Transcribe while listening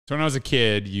So when I was a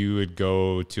kid, you would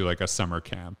go to like a summer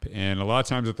camp. And a lot of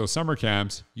times at those summer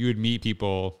camps, you would meet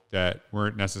people that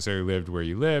weren't necessarily lived where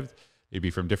you lived. They'd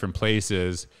be from different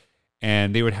places.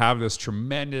 And they would have this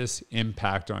tremendous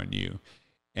impact on you.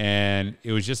 And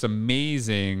it was just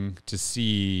amazing to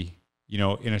see, you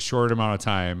know, in a short amount of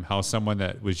time, how someone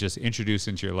that was just introduced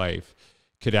into your life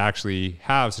could actually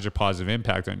have such a positive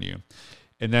impact on you.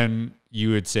 And then you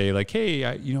would say like,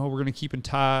 hey, you know, we're going to keep in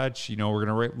touch. You know, we're going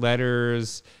to write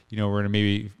letters. You know, we're going to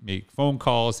maybe make phone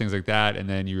calls, things like that. And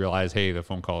then you realize, hey, the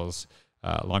phone call's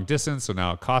long distance. So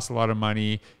now it costs a lot of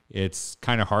money. It's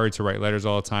kind of hard to write letters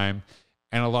all the time.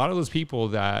 And a lot of those people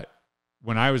that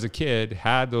when I was a kid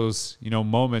had those, you know,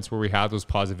 moments where we had those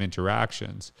positive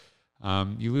interactions,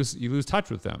 you lose touch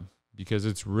with them because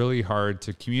it's really hard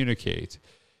to communicate.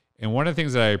 And one of the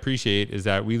things that I appreciate is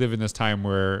that we live in this time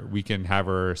where we can have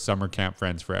our summer camp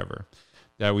friends forever,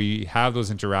 that we have those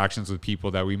interactions with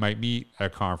people that we might meet at a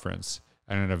conference,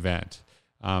 at an event,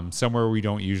 somewhere we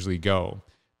don't usually go.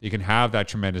 They can have that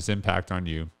tremendous impact on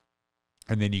you,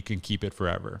 and then you can keep it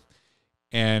forever.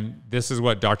 And this is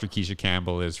what Dr. Kischa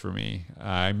Campbell is for me.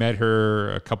 I met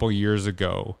her a couple years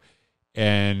ago,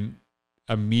 and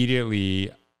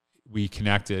immediately we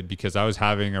connected because I was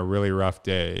having a really rough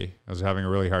day. I was having a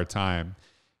really hard time,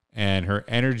 and her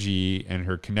energy and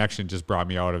her connection just brought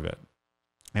me out of it.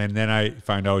 And then I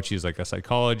found out she's like a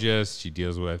psychologist. She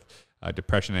deals with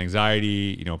depression,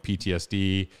 anxiety, you know,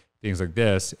 PTSD, things like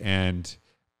this. And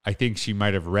I think she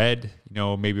might have read, you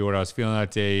know, maybe what I was feeling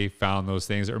that day, found those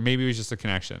things, or maybe it was just a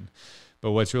connection.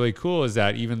 But what's really cool is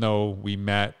that even though we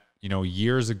met, you know,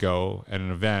 years ago at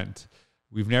an event,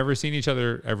 we've never seen each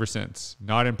other ever since.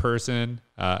 Not in person,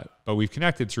 but we've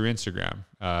connected through Instagram,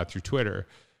 through Twitter.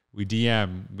 We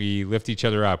DM, we lift each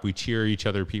other up, we cheer each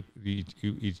other we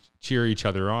cheer each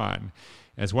other on.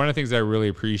 And it's one of the things that I really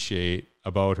appreciate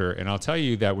about her. And I'll tell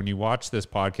you that when you watch this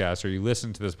podcast or you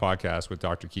listen to this podcast with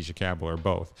Dr. Kischa Campbell or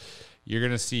both, you're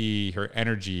going to see her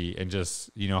energy and just,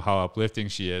 you know, how uplifting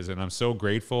she is. And I'm so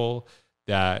grateful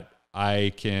that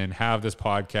I can have this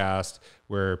podcast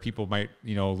where people might,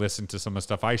 you know, listen to some of the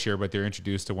stuff I share, but they're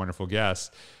introduced to wonderful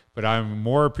guests. But I'm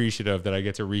more appreciative that I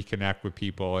get to reconnect with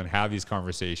people and have these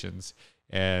conversations.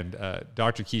 And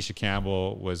Dr. Kischa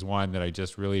Campbell was one that I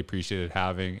just really appreciated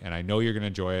having, and I know you're going to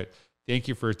enjoy it. Thank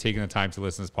you for taking the time to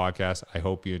listen to this podcast. I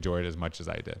hope you enjoyed it as much as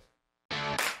I did.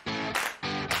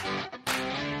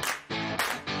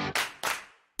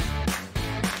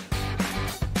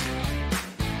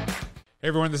 Hey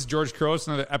everyone, this is George Couros,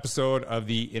 another episode of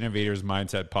the Innovators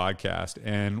Mindset Podcast.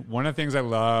 And one of the things I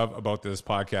love about this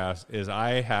podcast is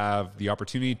I have the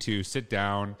opportunity to sit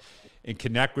down and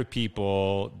connect with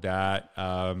people that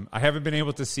I haven't been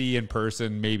able to see in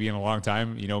person maybe in a long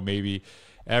time, you know, maybe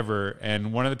ever.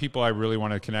 And one of the people I really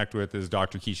want to connect with is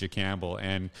Dr. Kischa Campbell.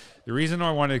 And the reason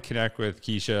I wanted to connect with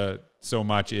Kischa so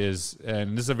much is,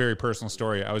 and this is a very personal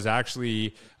story, I was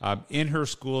actually in her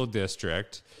school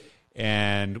district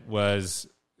and was,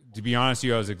 to be honest with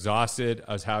you, I was exhausted.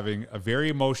 I was having a very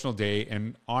emotional day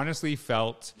and honestly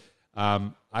felt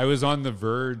I was on the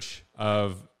verge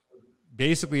of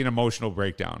basically an emotional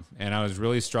breakdown. And I was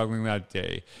really struggling that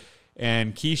day.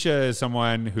 And Kischa is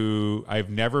someone who I've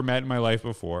never met in my life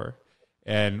before.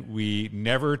 And we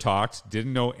never talked,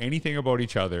 didn't know anything about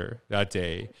each other that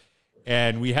day.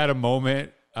 And we had a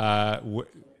moment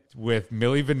with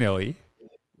Millie Vanilli,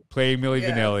 playing Millie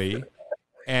Vanilli.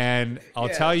 And I'll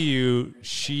tell you,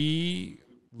 she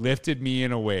lifted me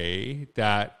in a way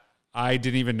that I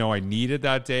didn't even know I needed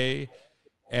that day.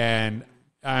 And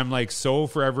I'm like so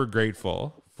forever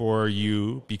grateful for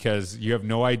you because you have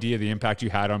no idea the impact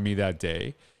you had on me that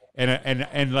day.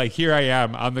 And like, here I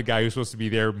am, I'm the guy who's supposed to be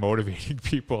there motivating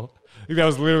people. Like, that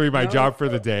was literally my job for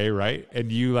the day, right?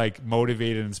 And you like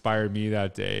motivated and inspired me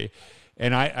that day.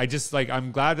 And I just like,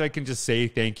 I'm glad that I can just say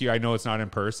thank you. I know it's not in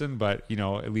person, but you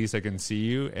know, at least I can see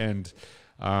you. And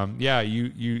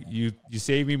you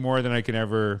saved me more than I can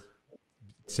ever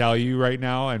tell you right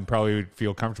now, and probably would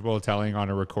feel comfortable telling on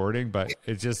a recording, but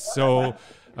it's just so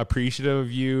appreciative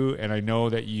of you. And I know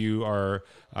that you are,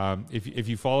 if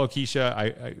you follow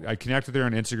Kischa, I connect with her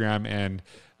on Instagram, and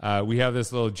we have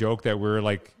this little joke that we're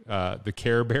like the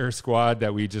Care Bear squad,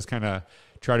 that we just kind of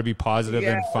try to be positive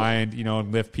and find, you know,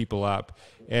 and lift people up.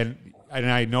 And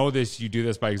I know this, you do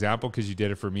this by example because you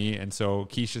did it for me. And so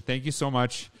Kischa, thank you so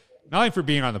much, not only for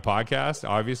being on the podcast,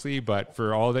 obviously, but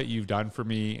for all that you've done for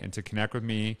me and to connect with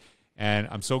me. And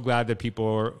I'm so glad that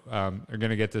people are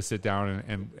going to get to sit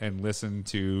down and listen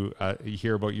to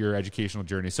hear about your educational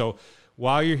journey. So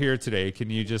while you're here today,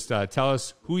 can you just tell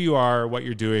us who you are, what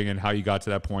you're doing, and how you got to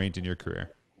that point in your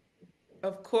career?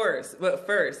 Of course. But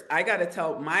first, I got to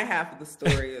tell my half of the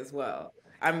story as well.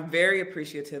 I'm very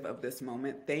appreciative of this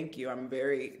moment. Thank you. I'm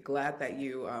very glad that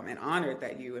you and honored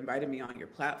that you invited me on your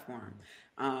platform.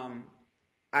 Um,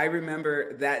 I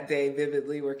remember that day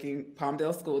vividly working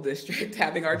Palmdale School District,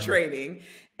 having our training.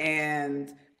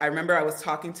 And I remember I was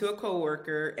talking to a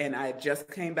coworker and I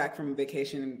just came back from a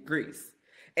vacation in Greece.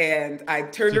 And I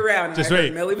turned around and I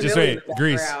heard Millie Vanilli in the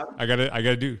Greece. background. I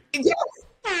gotta do. Yes.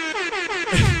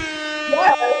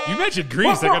 Yes. You mentioned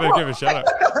Greece. I gotta give a shout out.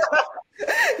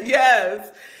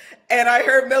 Yes. And I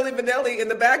heard Millie Vanilli in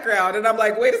the background, and I'm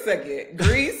like, wait a second,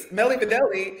 Greece, Millie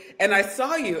Vanilli, and I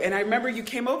saw you, and I remember you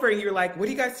came over, and you were like, what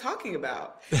are you guys talking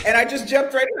about? And I just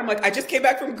jumped right in. I'm like, I just came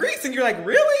back from Greece, and you're like,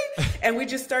 really? And we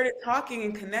just started talking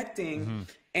and connecting,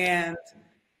 and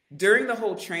during the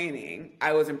whole training,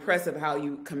 I was impressed of how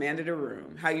you commanded a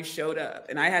room, how you showed up,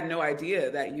 and I had no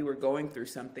idea that you were going through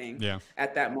something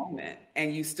at that moment,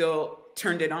 and you still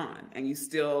turned it on, and you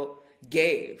still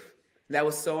gave. That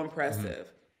was so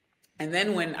impressive. And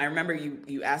then when I remember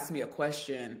you asked me a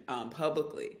question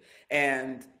publicly,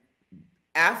 and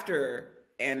after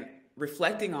and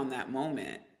reflecting on that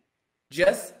moment,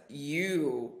 just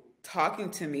you talking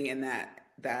to me in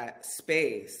that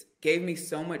space gave me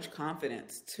so much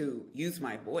confidence to use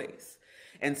my voice.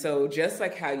 And so just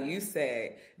like how you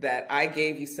say that I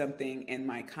gave you something in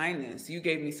my kindness, you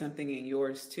gave me something in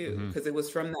yours too. Because it was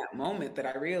from that moment that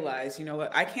I realized, you know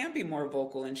what, I can be more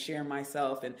vocal and share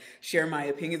myself and share my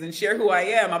opinions and share who I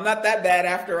am. I'm not that bad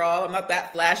after all. I'm not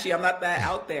that flashy. I'm not that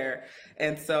out there.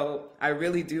 And so I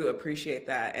really do appreciate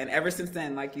that. And ever since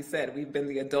then, like you said, we've been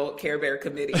the adult Care Bear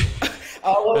committee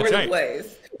all over the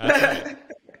place. That's right.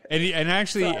 And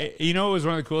actually, you know, it was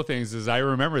one of the cool things is I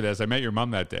remember this. I met your mom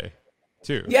that day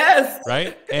too. Yes.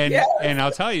 Right. And and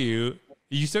I'll tell you,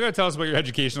 you still got to tell us about your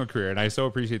educational career, and I so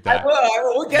appreciate that. I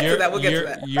will. We'll get to that. We'll get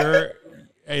to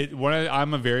that.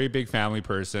 I'm a very big family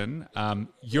person.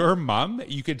 Your mom,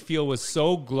 you could feel, was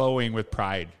so glowing with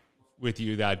pride with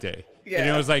you that day. Yeah. And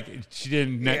it was like she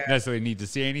didn't necessarily need to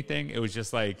say anything. It was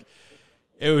just like,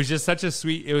 it was just such a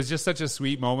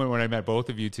sweet moment when I met both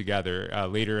of you together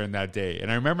later in that day.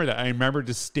 And I remember that. I remember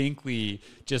distinctly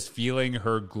just feeling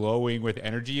her glowing with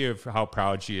energy of how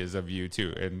proud she is of you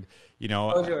too. And, you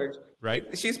know, George,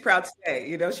 right? She's proud today.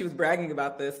 You know, she was bragging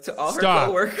about this to all her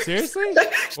coworkers. Seriously?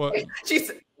 Well,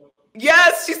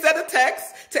 Yes, she sent a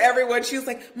text to everyone. She was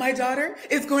like, my daughter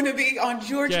is going to be on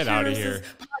George Couros'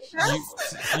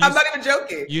 podcast. I'm not even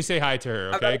joking. You say hi to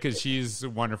her, okay? Because she's a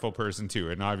wonderful person too.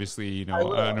 And obviously, you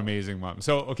know, an amazing mom.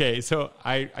 So, okay. So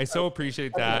I so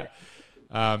appreciate that.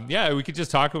 Yeah, we could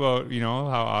just talk about, you know,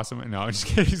 how awesome. No, I'm just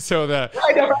kidding. So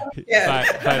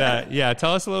yeah,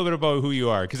 tell us a little bit about who you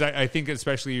are. Because I think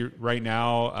especially right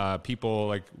now, people,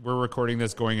 like, we're recording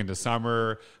this going into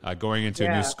summer, going into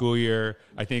a new school year.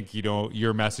 I think, you know,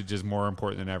 your message is more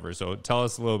important than ever. So tell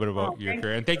us a little bit about your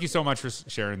career. And thank you so much for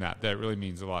sharing that. That really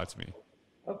means a lot to me.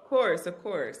 Of course, of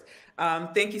course.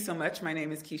 Thank you so much. My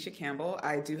name is Kischa Campbell.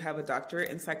 I do have a doctorate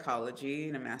in psychology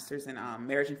and a master's in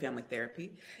marriage and family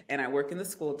therapy. And I work in the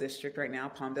school district right now,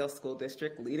 Palmdale School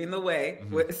District, leading the way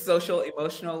with social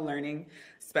emotional learning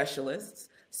specialists.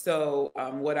 So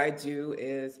what I do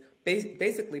is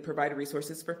basically provide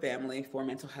resources for family for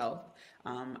mental health.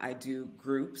 I do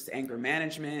groups, anger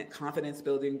management, confidence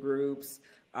building groups,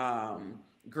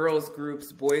 girls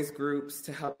groups, boys groups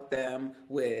to help them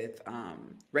with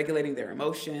regulating their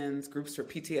emotions, groups for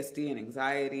PTSD and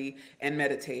anxiety, and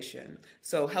meditation.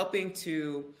 So helping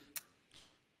to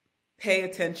pay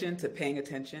attention to paying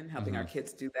attention, helping our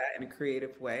kids do that in a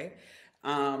creative way.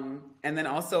 And then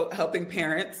also helping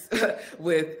parents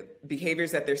with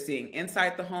behaviors that they're seeing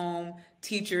inside the home,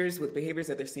 teachers with behaviors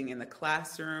that they're seeing in the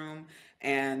classroom,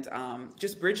 and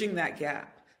just bridging that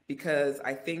gap. Because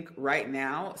I think right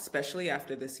now, especially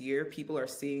after this year, people are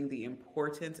seeing the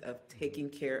importance of taking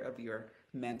care of your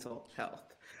mental health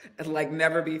like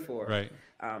never before. Right.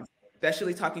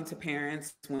 Especially talking to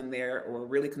parents when they're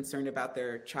really concerned about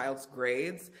their child's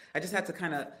grades. I just had to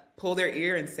kind of pull their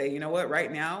ear and say, you know what,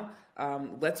 right now,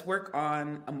 let's work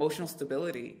on emotional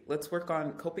stability. Let's work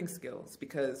on coping skills,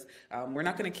 because we're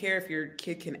not going to care if your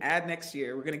kid can add next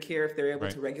year. We're going to care if they're able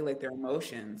to regulate their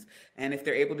emotions. And if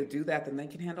they're able to do that, then they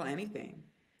can handle anything,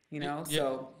 you know? Yeah,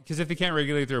 so because if they can't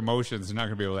regulate their emotions, they're not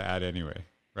going to be able to add anyway.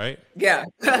 Right? Yeah.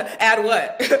 Add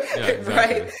what? Yeah, exactly.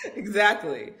 Right?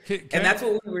 Exactly. And that's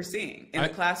what we were seeing in the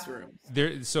classrooms.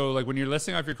 So like when you're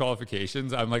listing off your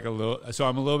qualifications, I'm a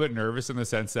little bit nervous in the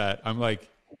sense that I'm like,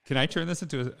 can I turn this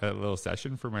into a little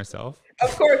session for myself?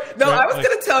 Of course. No, Right? I was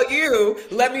going to tell you,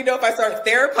 let me know if I start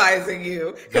therapizing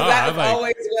you, because that is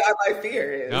always what my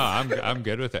fear is. No, I'm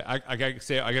good with it. I got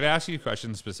to ask you a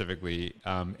question specifically.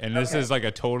 And this is like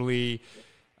a totally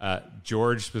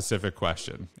George specific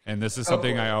question. And this is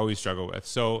something I always struggle with.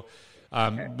 So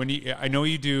I know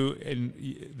you do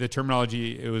in the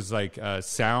terminology, it was like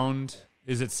sound,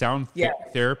 is it sound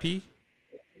therapy?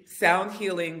 Sound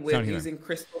healing using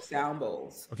crystal sound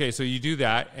bowls. Okay, so you do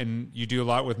that, and you do a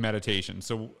lot with meditation.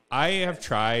 So I have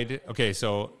tried. Okay,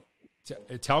 so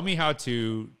tell me how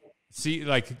to see.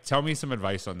 Like, tell me some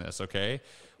advice on this. Okay,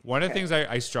 one of the things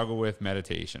I struggle with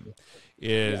meditation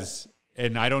is,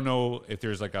 and I don't know if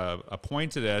there's like a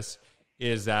point to this,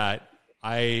 is that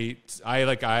I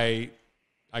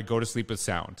go to sleep with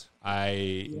sound.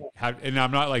 And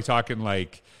I'm not like talking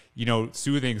like,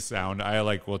 soothing sound. I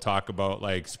will talk about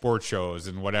like sports shows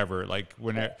and whatever. Like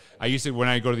when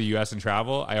I go to the US and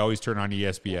travel, I always turn on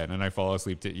ESPN and I fall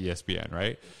asleep to ESPN.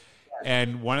 Right.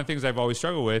 And one of the things I've always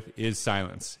struggled with is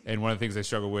silence. And one of the things I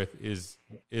struggle with is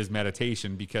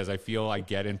meditation, because I feel I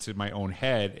get into my own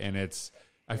head, and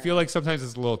I feel like sometimes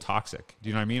it's a little toxic. Do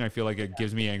you know what I mean? I feel like it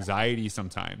gives me anxiety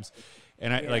sometimes.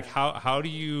 And how do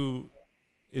you,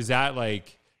 is there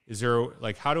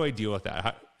like, how do I deal with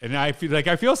that? And I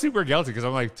feel super guilty because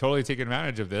I'm like totally taking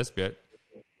advantage of this bit.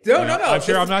 No. I'm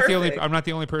sure I'm not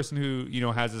the only person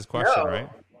who, has this question, right?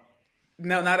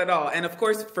 No, not at all. And of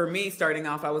course, for me, starting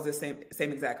off, I was the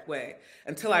same exact way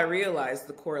until I realized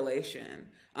the correlation.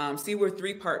 See, we're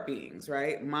 3-part beings,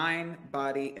 right? Mind,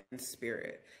 body, and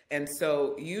spirit. And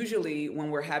so usually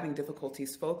when we're having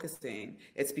difficulties focusing,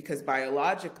 it's because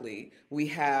biologically we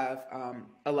have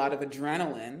a lot of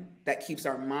adrenaline that keeps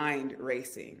our mind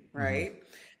racing, right?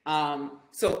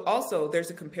 So also there's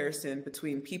a comparison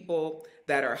between people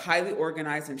that are highly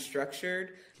organized and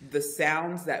structured. The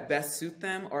sounds that best suit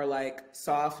them are like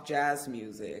soft jazz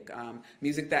music,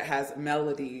 music that has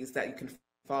melodies that you can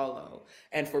follow.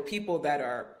 And for people that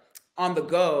are on the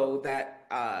go, that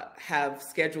have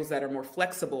schedules that are more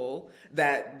flexible,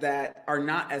 that are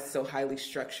not as so highly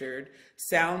structured,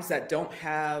 sounds that don't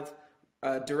have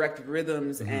direct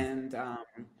rhythms and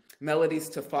melodies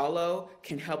to follow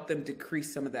can help them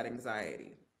decrease some of that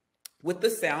anxiety. With the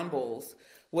sound bowls,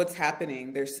 what's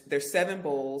happening, there's 7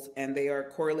 bowls, and they are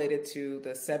correlated to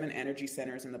the 7 energy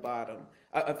centers in the bottom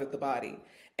of the body.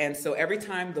 And so every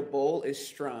time the bowl is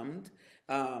strummed,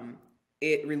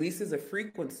 it releases a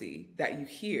frequency that you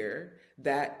hear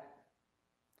that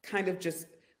kind of just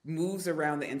moves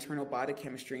around the internal body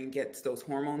chemistry and gets those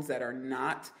hormones that are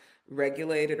not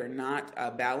regulated or not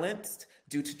balanced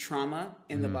due to trauma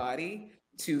in the body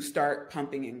to start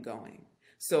pumping and going.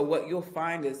 So what you'll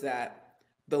find is that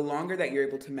the longer that you're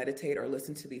able to meditate or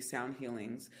listen to these sound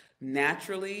healings,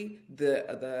 naturally the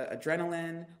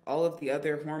adrenaline, all of the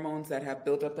other hormones that have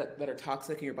built up that are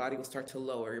toxic in your body will start to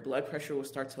lower. Your blood pressure will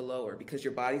start to lower because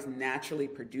your body's naturally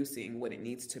producing what it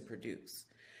needs to produce.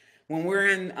 When we're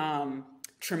in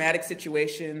traumatic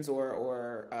situations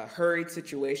or hurried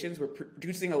situations, we're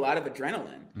producing a lot of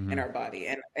adrenaline in our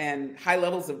body, and high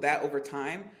levels of that over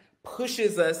time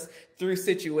pushes us through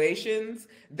situations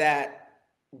that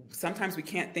sometimes we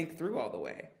can't think through all the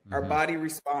way. Our body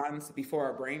responds before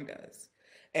our brain does.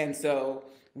 And so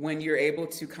when you're able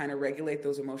to kind of regulate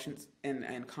those emotions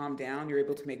and calm down, you're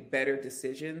able to make better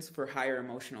decisions for higher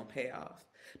emotional payoff.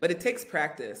 But it takes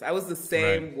practice. I was the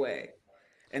same way.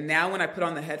 And now when I put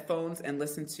on the headphones and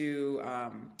listen to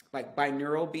like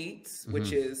binaural beats,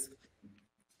 which is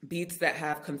beats that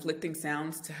have conflicting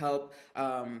sounds to help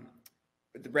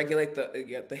regulate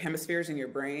the hemispheres in your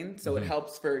brain, so it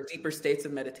helps for deeper states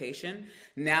of meditation.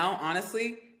 Now,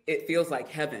 honestly, it feels like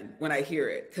heaven when I hear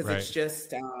it, because it's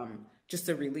just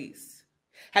a release.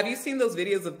 Have you seen those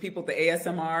videos of people, the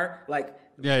ASMR, like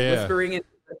whispering?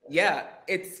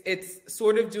 It's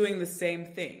sort of doing the same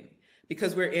thing,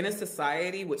 because we're in a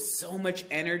society with so much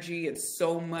energy and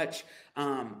so much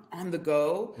on the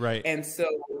go. Right. And so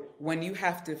when you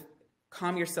have to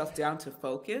calm yourself down to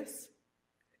focus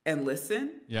and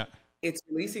listen, it's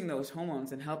releasing those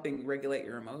hormones and helping regulate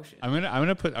your emotions. I'm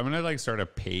gonna like start a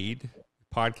paid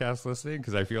podcast listening,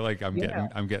 because I feel like I'm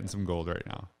getting some gold right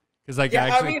now. Because like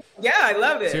I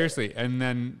love it. Seriously. And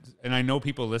I know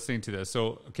people listening to this.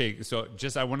 So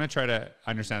I want to try to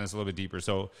understand this a little bit deeper.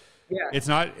 So it's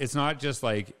not just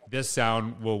like this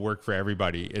sound will work for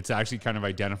everybody. It's actually kind of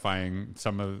identifying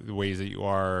some of the ways that you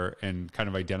are and kind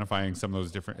of identifying some of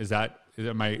those different,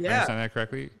 am I understanding that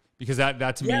correctly? Because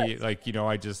that to me, like,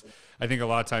 I think a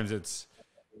lot of times it's,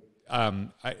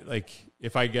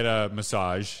 if I get a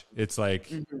massage, it's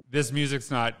like this music's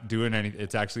not doing anything.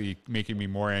 It's actually making me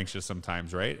more anxious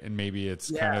sometimes, right? And maybe it's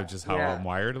kind of just how I'm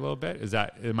wired a little bit.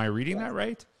 Am I reading that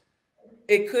right?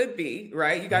 It could be,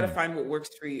 right? You got to find what works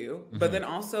for you. But then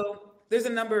also, there's a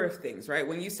number of things, right?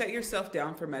 When you set yourself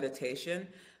down for meditation,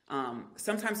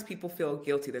 sometimes people feel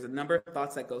guilty. There's a number of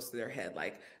thoughts that goes through their head.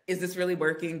 Like, is this really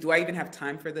working? Do I even have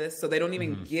time for this? So they don't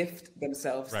even gift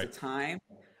themselves the time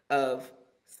of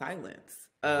silence,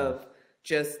 of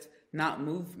just not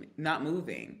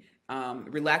moving,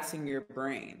 relaxing your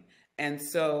brain. And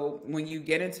so when you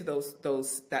get into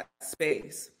that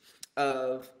space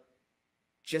of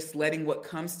just letting what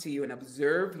comes to you and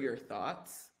observe your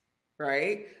thoughts,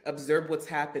 right? Observe what's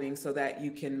happening so that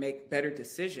you can make better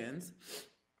decisions.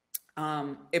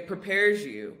 It prepares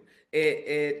you.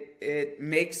 It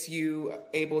makes you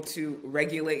able to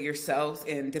regulate yourselves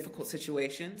in difficult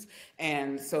situations,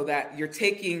 and so that you're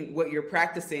taking what you're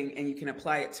practicing and you can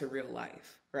apply it to real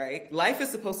life, right? Life is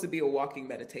supposed to be a walking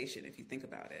meditation, if you think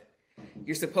about it.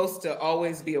 You're supposed to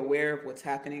always be aware of what's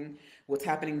happening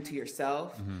to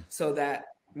yourself, so that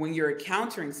when you're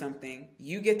encountering something,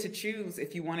 you get to choose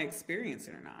if you want to experience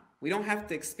it or not. We don't have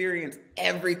to experience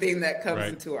everything that comes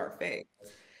into our face,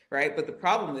 right? But the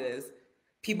problem is,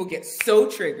 people get so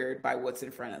triggered by what's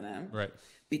in front of them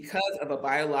because of a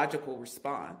biological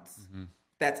response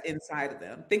that's inside of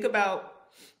them. Think about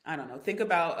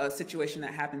a situation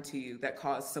that happened to you that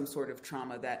caused some sort of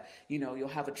trauma that, you'll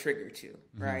have a trigger to,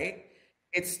 right?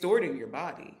 It's stored in your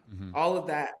body. All of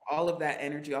that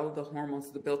energy, all of the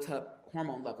hormones, the built up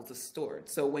hormone levels is stored.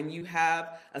 So when you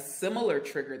have a similar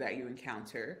trigger that you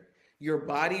encounter, your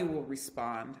body will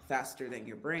respond faster than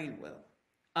your brain will,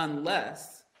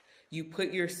 unless you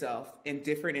put yourself in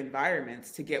different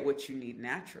environments to get what you need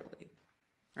naturally,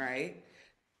 right?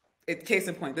 Case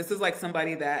in point, this is like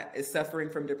somebody that is suffering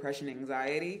from depression,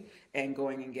 anxiety, and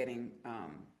going and getting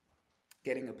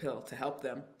a pill to help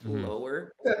them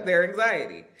lower their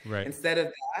anxiety. Right. Instead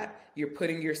of that, you're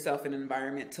putting yourself in an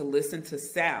environment to listen to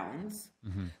sounds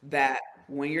that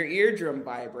when your eardrum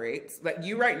vibrates, like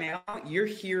you right now, you're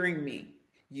hearing me.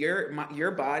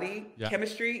 Your body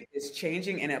chemistry is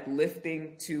changing and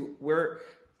uplifting to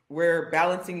we're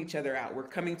balancing each other out. We're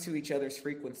coming to each other's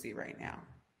frequency right now,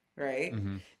 right?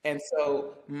 And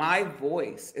so my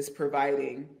voice is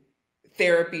providing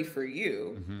therapy for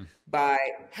you by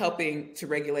helping to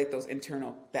regulate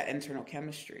that internal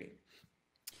chemistry.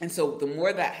 And so the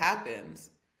more that happens,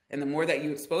 and the more that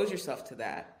you expose yourself to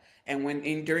that,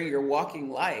 and during your walking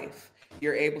life,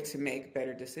 you're able to make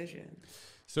better decisions.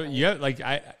 So you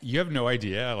have no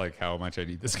idea like how much I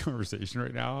need this conversation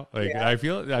right now. Like I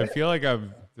feel like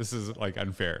this is like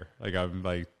unfair. Like I'm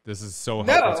like, this is so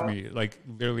helpful to me. Like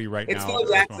literally right now.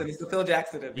 It's the Phil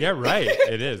Jackson. Yeah, right.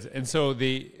 It is. And so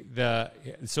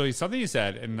so something you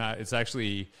said, and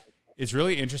it's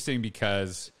really interesting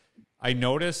because I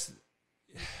noticed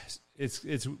it's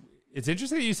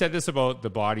interesting that you said this about the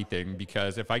body thing,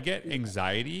 because if I get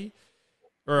anxiety,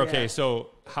 so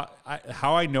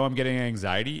how I know I'm getting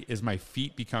anxiety is my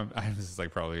feet become, this is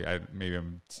like probably, maybe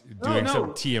I'm doing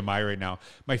some TMI right now.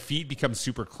 My feet become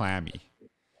super clammy.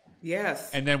 Yes.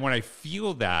 And then when I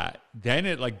feel that, then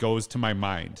it like goes to my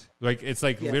mind. Like, it's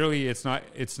like literally, it's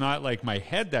not like my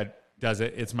head that does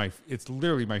it. It's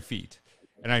literally my feet.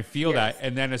 And I feel that.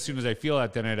 And then as soon as I feel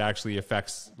that, then it actually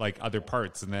affects like other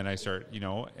parts. And then I start,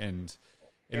 and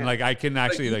like, I can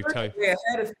actually like tell you. Way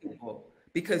ahead of people.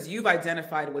 Because you've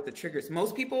identified what the triggers.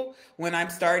 Most people, when I'm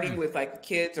starting with like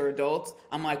kids or adults,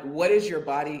 I'm like, what is your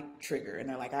body trigger? And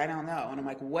they're like, I don't know. And I'm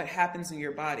like, what happens in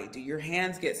your body? Do your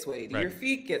hands get sweaty? Do your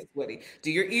feet get sweaty?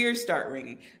 Do your ears start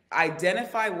ringing?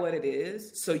 Identify what it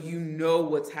is so you know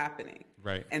what's happening.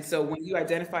 Right. And so when you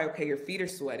identify, okay, your feet are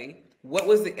sweaty, what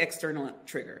was the external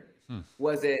trigger?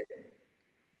 Was it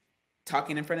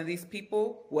talking in front of these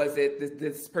people? Was it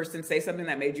this person say something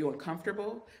that made you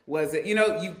uncomfortable? Was it,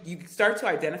 you start to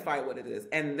identify what it is,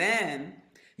 and then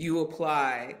you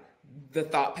apply the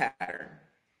thought pattern.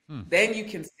 Then you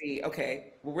can see,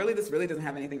 okay, well, really, this really doesn't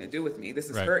have anything to do with me. This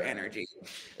is her energy,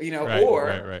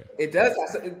 or it does.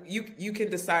 You can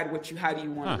decide how do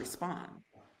you want to respond.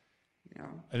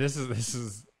 This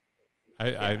is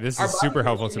super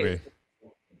helpful to me.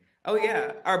 Oh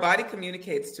yeah, our body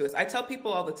communicates to us. I tell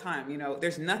people all the time,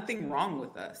 there's nothing wrong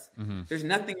with us. There's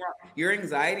nothing wrong. Your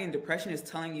anxiety and depression is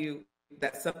telling you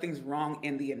that something's wrong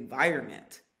in the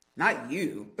environment, not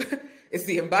you. It's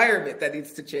the environment that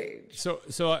needs to change. So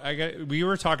we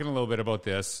were talking a little bit about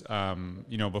this,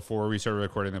 before we started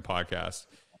recording the podcast,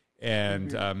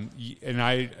 and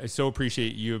I so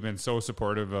appreciate you have been so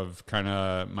supportive of kind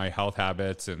of my health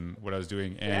habits and what I was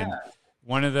doing. And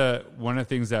one of the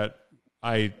things that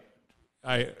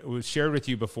I was shared with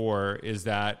you before is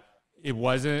that it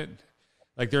wasn't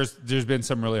like there's been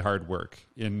some really hard work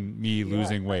in me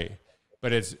losing weight,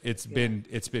 but it's been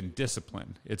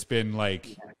discipline. It's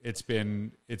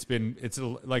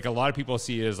like a lot of people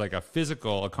see it as like a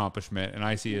physical accomplishment, and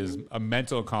I see it as a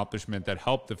mental accomplishment that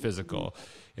helped the physical,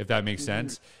 if that makes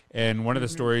sense. And one of the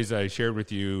stories I shared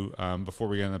with you before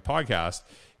we get on the podcast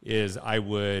is I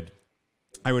would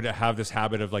have this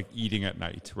habit of like eating at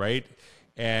night, right?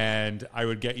 And I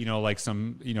would get, like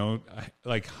some,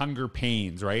 like hunger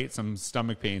pains, right? Some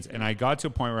stomach pains. And I got to a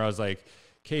point where I was like,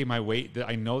 okay, my weight,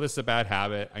 I know this is a bad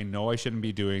habit. I know I shouldn't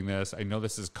be doing this. I know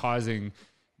this is causing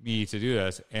me to do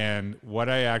this. And what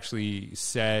I actually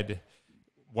said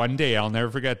one day, I'll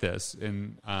never forget this.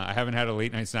 And I haven't had a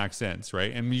late night snack since,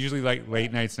 right? And usually like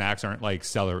late night snacks aren't like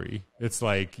celery. It's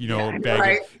like,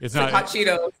 right. It's not hot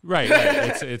Cheetos. Right.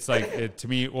 It's like to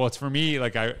me, well, it's for me,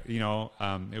 like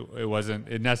it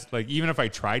wasn't like, even if I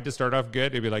tried to start off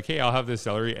good, it'd be like, hey, I'll have this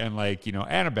celery and like,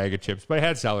 and a bag of chips, but I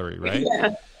had celery. Right.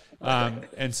 Yeah.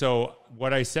 And so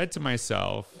what I said to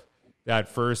myself that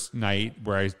first night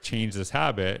where I changed this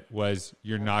habit was,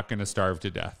 you're not going to starve to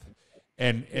death.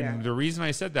 And the reason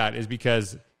I said that is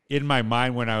because in my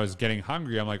mind, when I was getting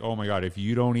hungry, I'm like, oh my God, if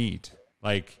you don't eat,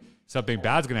 like something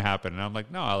bad's going to happen. And I'm like,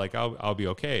 no, like I'll be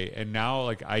okay. And now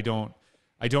like, I don't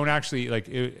actually like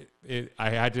it.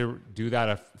 I had to do that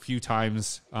a few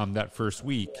times that first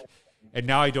week. And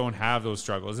now I don't have those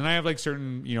struggles, and I have like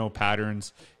certain,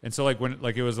 patterns. And so like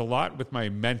it was a lot with my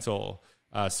mental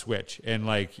switch and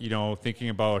like, thinking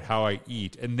about how I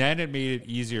eat. And then it made it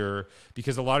easier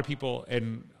because a lot of people,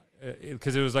 and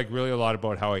because it was like really a lot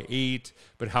about how I ate,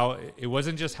 but how it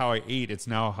wasn't just how I ate, it's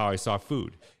now how I saw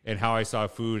food and how I saw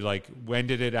food. Like, when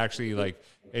did it actually like,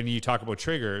 and you talk about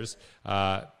triggers,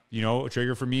 a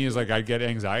trigger for me is like, I get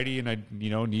anxiety and I,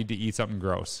 need to eat something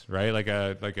gross, right? Like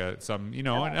some,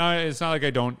 it's not like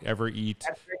I don't ever eat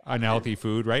unhealthy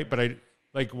food. Right. But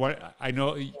I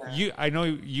know you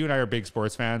and I are big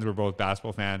sports fans. We're both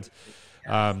basketball fans.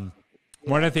 One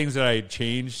of the things that I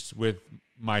changed with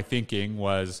my thinking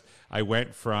was I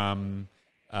went from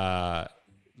I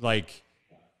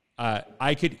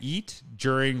could eat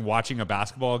during watching a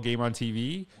basketball game on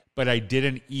TV, but I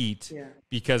didn't eat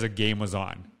because a game was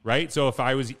on, right? So if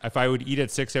I would eat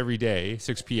at 6 every day,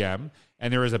 6 p.m.,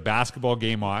 and there was a basketball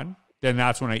game on, then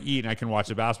that's when I eat and I can watch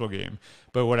the basketball game.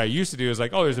 But what I used to do is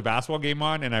like, oh, there's a basketball game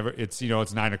on, and it's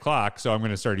 9 o'clock, so I'm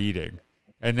going to start eating.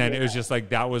 And then it was just like,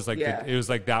 that was like,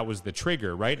 that was the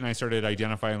trigger, right? And I started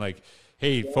identifying like,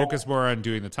 hey, focus more on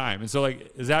doing the time. And so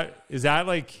like, is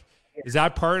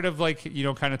that part of like,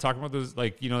 kind of talking about those,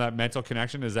 like, that mental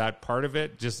connection? Is that part of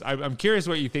it? Just, I'm curious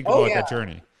what you think about that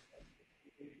journey.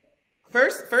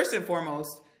 First and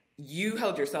foremost, you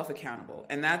held yourself accountable.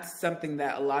 And that's something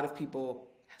that a lot of people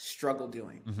struggle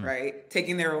doing, right?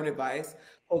 Taking their own advice,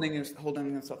 holding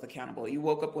themselves accountable. You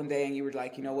woke up one day and you were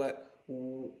like,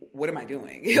 what am I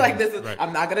doing? Like, this is,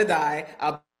 I'm not going to die.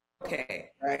 Okay.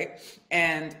 Right.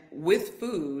 And with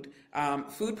food,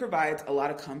 food provides a lot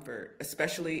of comfort,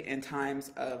 especially in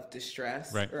times of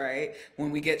distress, right?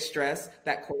 When we get stressed,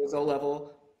 that cortisol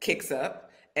level kicks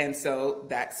up. And so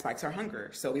that spikes our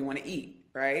hunger. So we want to eat,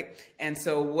 right? And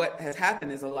so what has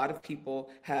happened is a lot of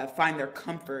people find their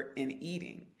comfort in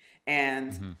eating.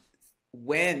 And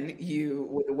when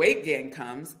the weight gain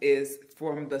comes is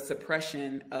from the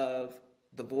suppression of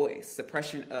the voice,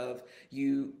 suppression of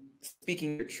you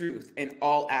speaking your truth in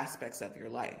all aspects of your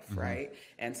life, right?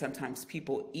 And sometimes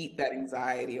people eat that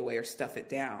anxiety away or stuff it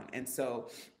down. And so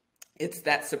it's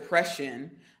that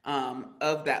suppression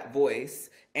of that voice,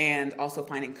 and also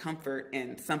finding comfort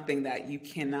in something that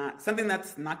something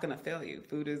that's not going to fail you.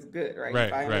 Food is good,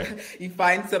 right? You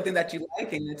find something that you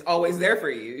like and it's always there for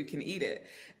you. You can eat it.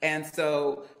 And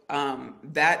so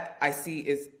that I see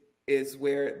is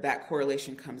where that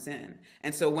correlation comes in.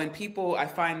 And so when people, I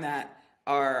find that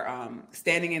are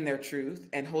standing in their truth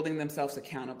and holding themselves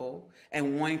accountable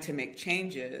and wanting to make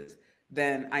changes,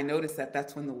 then I notice that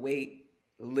that's when the weight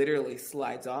literally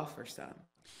slides off for some,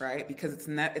 right? Because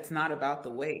it's not about the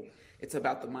weight, it's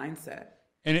about the mindset.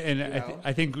 And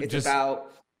I think it's just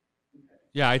about,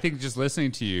 I think just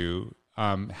listening to you,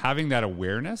 having that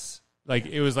awareness, like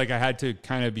it was like I had to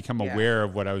kind of become aware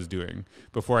of what I was doing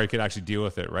before I could actually deal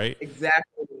with it, right?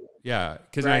 Exactly. Yeah,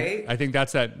 because I think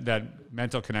that's that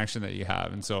mental connection that you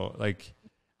have, and so like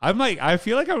I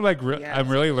feel like I'm like I'm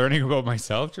really learning about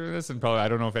myself during this, and probably I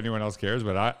don't know if anyone else cares,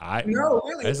 but I no,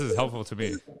 really, this is helpful to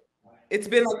me. It's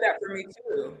been like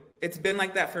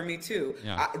that for me too.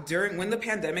 Yeah. During when the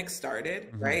pandemic started,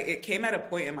 right? It came at a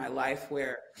point in my life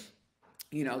where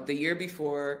the year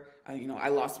before, I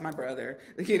lost my brother,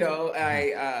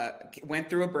 I went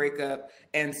through a breakup.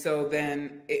 And so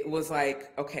then it was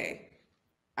like, okay,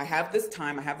 I have this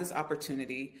time, I have this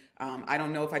opportunity. I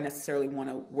don't know if I necessarily want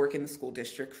to work in the school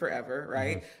district forever,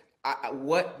 right?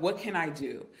 What can I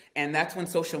do? And that's when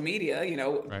social media,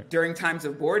 during times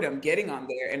of boredom, getting on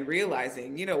there and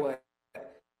realizing, what, I'm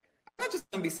not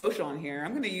just going to be social on here.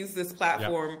 I'm going to use this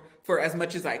platform for as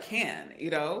much as I can,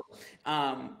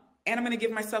 and I'm going to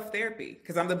give myself therapy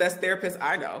because I'm the best therapist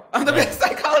I know. I'm the best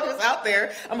psychologist out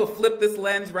there. I'm going to flip this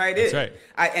lens in. Right.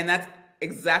 And that's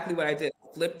exactly what I did.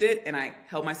 Flipped it and I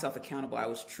held myself accountable. I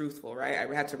was truthful, right?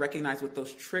 I had to recognize what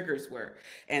those triggers were.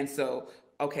 And so,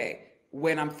 okay,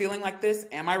 when I'm feeling like this,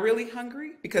 am I really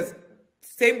hungry? Because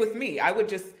same with me, I would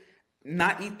just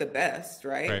not eat the best,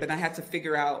 right? Then I had to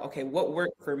figure out, okay, what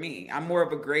worked for me? I'm more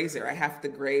of a grazer. I have to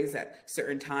graze at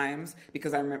certain times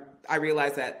because I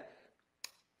realized that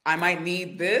I might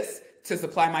need this to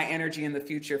supply my energy in the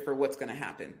future for what's going to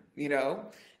happen,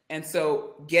 And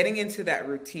so getting into that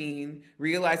routine,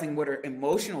 realizing what are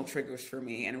emotional triggers for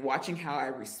me and watching how I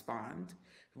respond,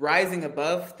 rising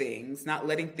above things, not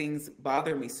letting things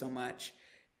bother me so much,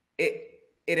 it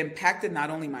impacted not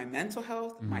only my mental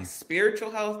health, my spiritual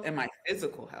health, and my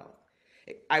physical health.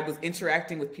 I was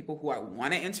interacting with people who I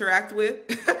want to interact with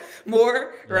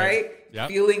more, right? Yep.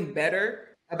 Feeling better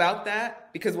about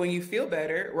that, because when you feel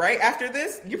better, right after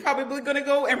this, you're probably going to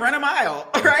go and run a mile,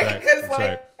 right?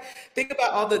 Because think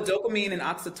about all the dopamine and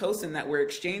oxytocin that we're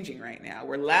exchanging right now.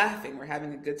 We're laughing, we're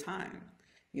having a good time.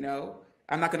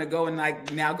 I'm not going to go and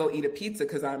now go eat a pizza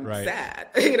because I'm sad,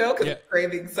 because I'm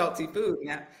craving salty food.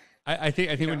 Yeah. I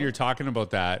think when you're talking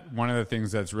about that, one of the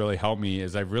things that's really helped me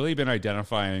is I've really been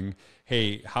identifying,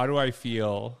 hey, how do I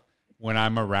feel when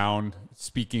I'm around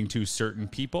speaking to certain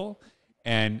people?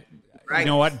 And you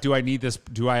know what? Do I need this?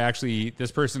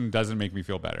 This person doesn't make me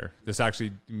feel better. This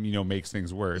actually, makes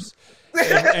things worse.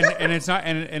 And it's not,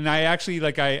 and I actually,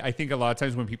 I think a lot of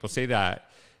times when people say that,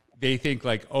 they think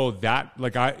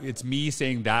it's me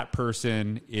saying that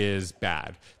person is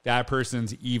bad. That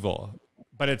person's evil,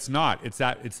 but it's not. It's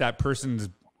that person's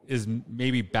is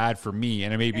maybe bad for me,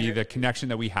 and it may be the connection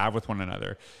that we have with one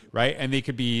another, right? And they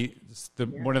could be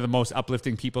one of the most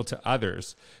uplifting people to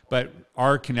others, but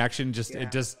our connection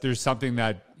there's something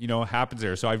that happens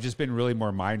there. So I've just been really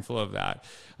more mindful of that.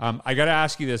 I got to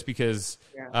ask you this because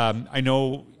I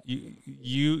know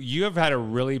you have had a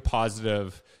really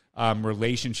positive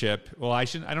relationship. Well, I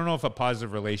don't know if a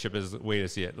positive relationship is the way to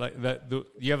see it.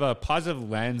 You have a positive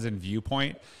lens and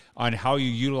viewpoint on how you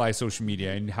utilize social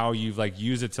media and how you've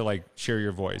use it to share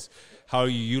your voice, how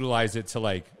you utilize it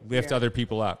to lift other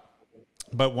people up.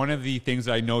 But one of the things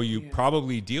that I know you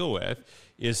probably deal with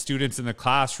is students in the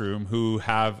classroom who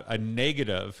have a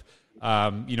negative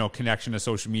connection to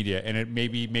social media, and it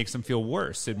maybe makes them feel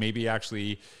worse. It maybe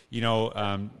actually,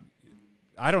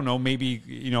 I don't know, maybe,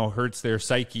 hurts their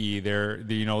psyche,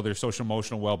 their social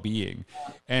emotional well-being.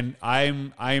 And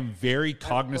I'm very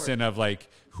cognizant of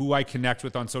who I connect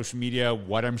with on social media,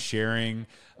 what I'm sharing.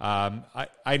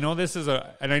 I know this is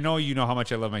and I know how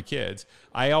much I love my kids.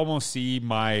 I almost see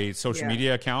my social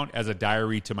media account as a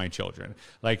diary to my children.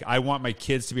 I want my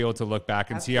kids to be able to look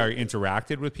back and see how I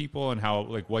interacted with people and how,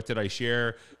 what did I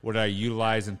share? What did I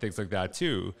utilize and things like that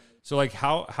too. So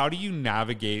how do you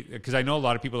navigate? Because I know a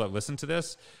lot of people that listen to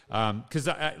this, because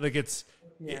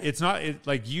it's not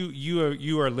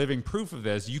you are living proof of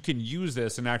this. You can use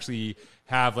this and actually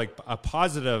have a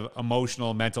positive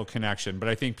emotional mental connection. But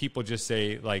I think people just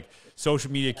say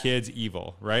social media kids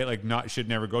evil, right? Should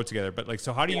never go together. But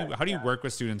so how do you work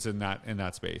with students in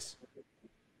that space?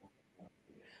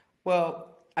 Well,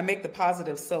 I make the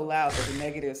positives so loud that the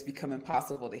negatives become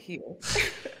impossible to hear.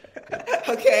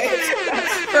 Okay,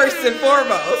 first and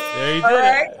foremost. There you did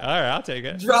it. All right, I'll take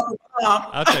it. Drop a bomb.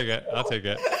 I'll take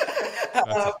it.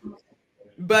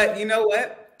 But you know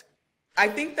what? I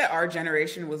think that our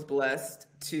generation was blessed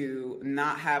to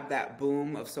not have that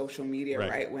boom of social media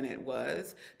right when it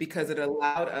was, because it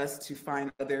allowed us to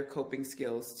find other coping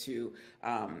skills to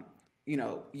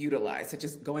utilize, such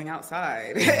as going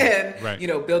outside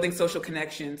and building social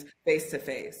connections face to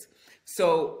face.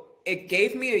 So it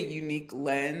gave me a unique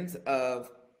lens of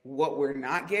what we're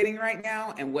not getting right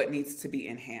now and what needs to be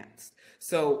enhanced.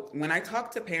 So when I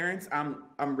talk to parents,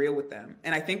 I'm real with them.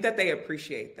 And I think that they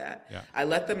appreciate that. Yeah. I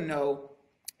let them know,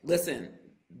 listen,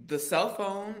 the cell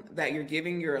phone that you're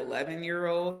giving your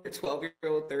 11-year-old, your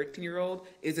 12-year-old, 13-year-old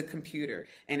is a computer.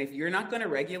 And if you're not going to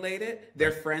regulate it,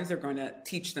 their friends are going to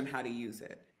teach them how to use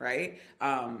it, right?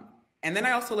 And then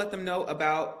I also let them know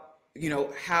about,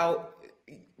 how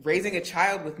raising a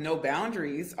child with no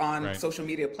boundaries on Right. social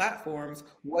media platforms,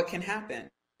 what can happen?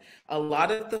 A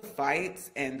lot of the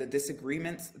fights and the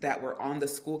disagreements that were on the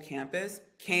school campus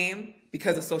came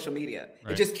because of social media. It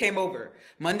Right. just came over.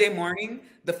 Monday morning,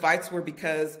 the fights were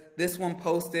because this one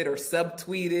posted or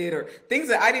subtweeted or things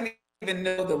that I didn't even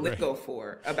know the Right. lingo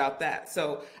for about that.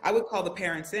 So I would call the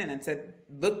parents in and said,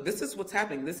 look, this is what's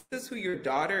happening. This is who your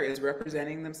daughter is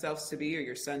representing themselves to be or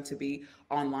your son to be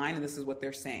online, and this is what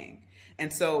they're saying.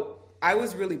 And so I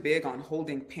was really big on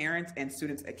holding parents and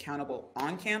students accountable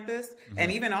on campus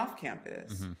and even off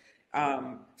campus.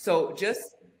 So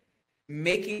just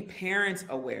making parents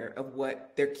aware of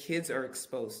what their kids are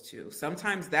exposed to.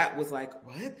 Sometimes that was like,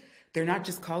 what? They're not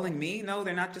just calling me? No,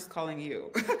 they're not just calling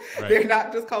you. Right. They're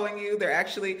not just calling you. They're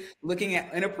actually looking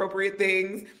at inappropriate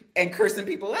things and cursing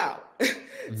people out.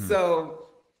 So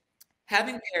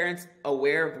having parents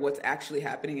aware of what's actually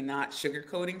happening and not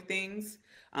sugarcoating things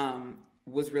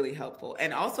was really helpful.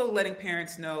 And also letting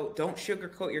parents know, don't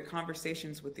sugarcoat your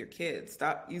conversations with your kids.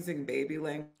 Stop using baby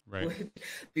language. Right.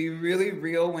 Be really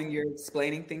real when you're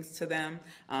explaining things to them,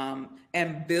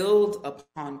 and build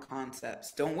upon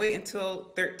concepts. Don't wait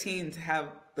until 13 to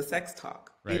have the sex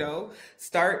talk. Right. You know,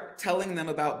 start telling them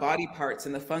about body parts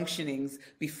and the functionings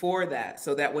before that,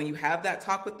 so that when you have that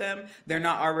talk with them, they're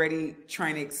not already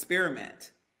trying to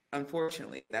experiment.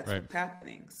 Unfortunately, that's Right. what's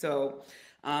happening. So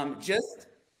just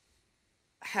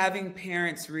having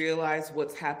parents realize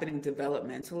what's happening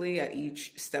developmentally at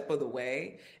each step of the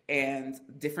way and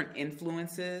different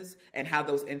influences and how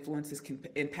those influences can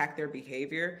impact their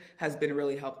behavior has been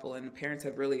really helpful. And parents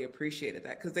have really appreciated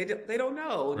that because they don't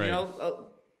know, Right. you know,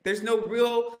 there's no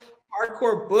real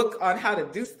hardcore book on how to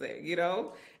do things, you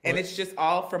know, and it's just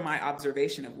all from my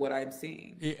observation of what I'm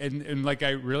seeing. And like, I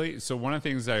really, so one of the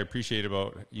things I appreciate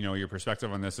about, you know, your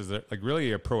perspective on this is that, like,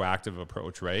 really a proactive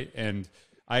approach, right? And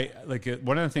I like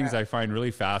one of the things I find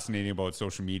really fascinating about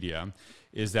social media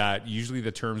is that usually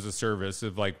the terms of service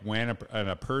of like when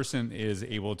a person is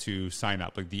able to sign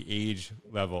up, like the age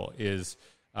level is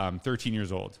 13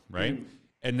 years old, right?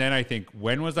 And then I think,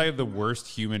 when was I the worst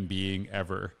human being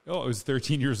ever? Oh, it was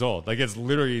 13 years old. Like, it's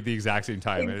literally the exact same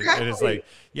time. Exactly. And it's like,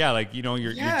 yeah, like, you know,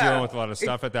 you're dealing with a lot of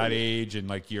stuff at that Exactly. age, and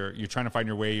like you're trying to find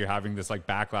your way. You're having this like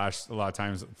backlash a lot of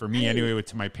times, for me anyway,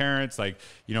 to my parents, like,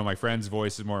 you know, my friend's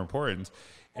voice is more important.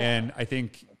 And I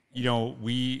think, you know,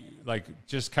 we like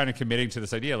just kind of committing to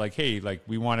this idea, like, hey, like,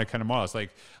 we want to kind of model this. Like,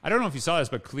 I don't know if you saw this,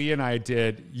 but Clea and I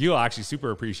did, you'll actually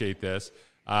super appreciate this.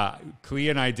 Clea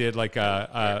and I did like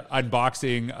a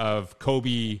unboxing of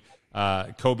Kobe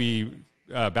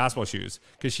basketball shoes,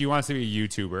 because she wants to be a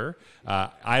YouTuber.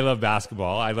 I love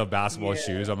basketball. I love basketball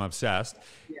shoes. I'm obsessed.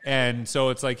 And so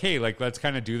it's like, hey, like, let's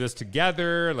kind of do this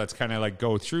together. Let's kind of like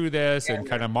go through this and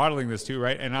kind of modeling this too,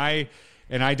 right? And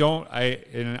I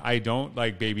don't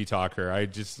like baby talk her. I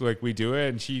just, like, we do it,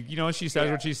 and she, you know, she says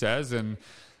what she says, and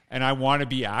I want to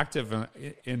be active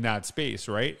in that space,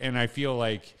 right? And I feel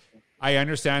like I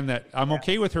understand that I'm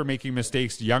okay with her making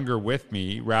mistakes younger with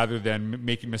me rather than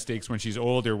making mistakes when she's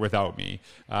older without me.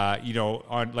 You know,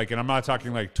 on like, and I'm not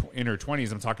talking like in her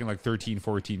 20s, I'm talking like 13,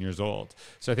 14 years old.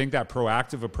 So I think that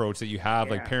proactive approach that you have,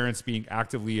 like parents being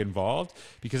actively involved,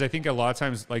 because I think a lot of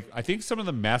times, like, I think some of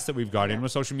the mess that we've got in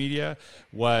with social media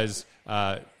was,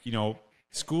 you know,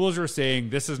 schools were saying,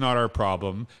 this is not our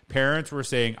problem. Parents were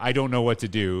saying, I don't know what to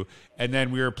do. And then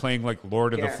we were playing like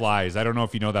Lord of the Flies. I don't know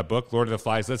if you know that book, Lord of the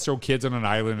Flies. Let's throw kids on an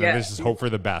island and let's just hope for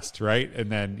the best, right? And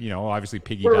then, you know, obviously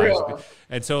Piggy dies.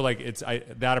 And so, like,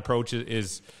 that approach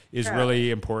is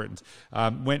really important.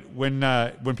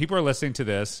 When people are listening to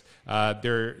this,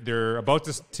 they're about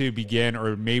to begin,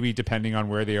 or maybe depending on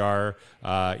where they are,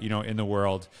 you know, in the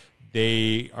world,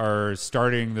 they are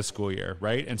starting the school year,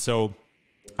 right? And so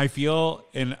I feel,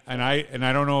 and I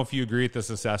don't know if you agree with this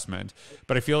assessment,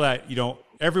 but I feel that, you know,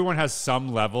 everyone has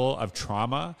some level of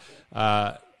trauma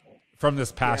from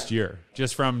this past year,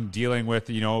 just from dealing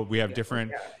with, you know, we have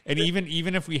different, and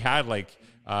even if we had like,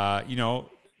 you know,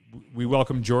 we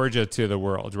welcomed Georgia to the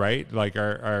world, right? Like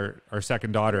our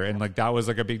second daughter, and like that was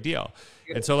like a big deal.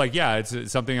 And so, like, yeah,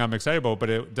 it's something I'm excited about, but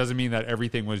it doesn't mean that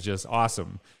everything was just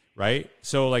awesome, right?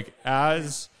 So, like,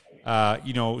 as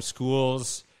you know,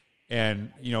 schools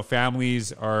and, you know,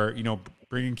 families are, you know,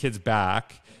 bringing kids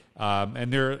back,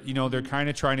 and they're kind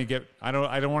of trying to get, I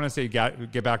don't want to say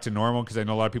get back to normal, because I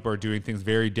know a lot of people are doing things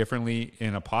very differently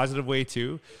in a positive way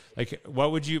too. Like,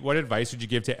 what advice would you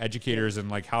give to educators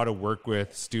and like how to work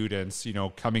with students, you know,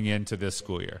 coming into this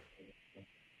school year?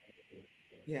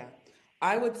 Yeah.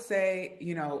 I would say,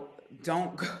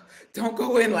 don't go, don't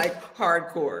go in like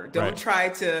hardcore. Don't Right. try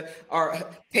to or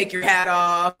take your hat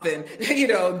off and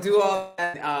do all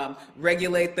that.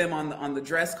 Regulate them on the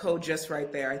dress code just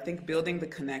right there. I think building the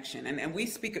connection, and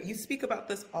you speak about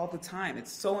this all the time.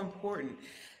 It's so important.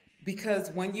 Because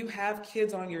when you have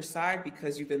kids on your side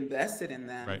because you've invested in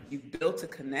them, Right. you've built a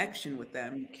connection with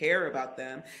them, you care about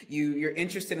them, you're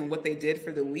interested in what they did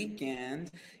for the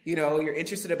weekend, you're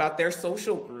interested about their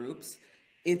social groups,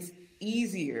 it's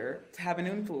easier to have an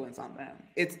influence on them.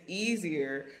 It's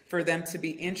easier for them to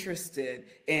be interested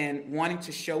in wanting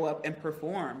to show up and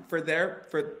perform for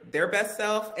their best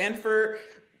self and for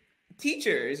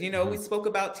teachers. We spoke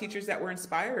about teachers that were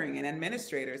inspiring and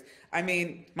administrators. I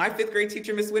mean, my 5th grade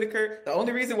teacher, Miss Whitaker, the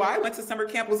only reason why I went to summer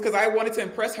camp was because I wanted to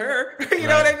impress her. You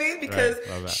know what I mean? Because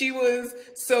she was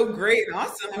so great and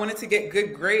awesome. I wanted to get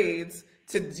good grades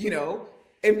to,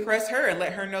 impress her and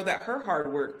let her know that her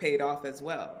hard work paid off as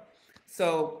well.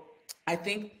 So I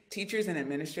think teachers and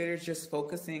administrators just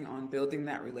focusing on building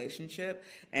that relationship.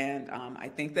 And I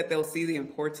think that they'll see the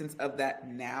importance of that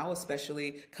now,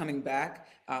 especially coming back.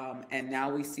 And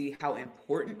now we see how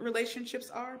important relationships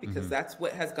are, because that's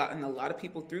what has gotten a lot of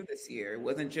people through this year. It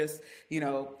wasn't just,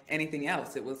 anything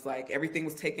else. It was like everything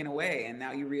was taken away. And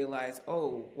now you realize,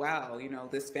 oh, wow,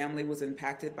 this family was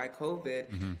impacted by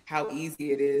COVID, how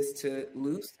easy it is to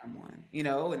lose someone,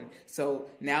 and so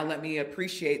now let me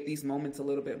appreciate these moments a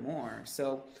little bit more.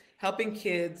 So helping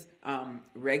kids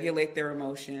regulate their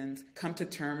emotions, come to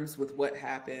terms with what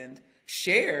happened,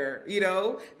 share,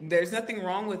 there's nothing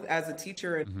wrong with, as a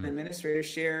teacher and administrator,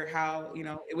 share how,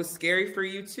 it was scary for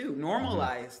you too.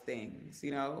 Normalize things,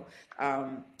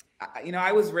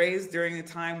 I was raised during a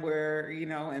time where,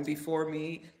 and before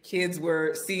me, kids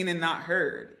were seen and not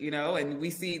heard, and we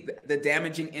see the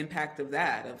damaging impact of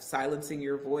that, of silencing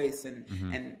your voice and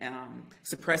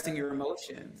suppressing your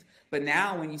emotions. But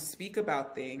now when you speak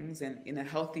about things and in a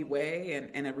healthy way and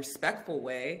in a respectful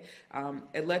way,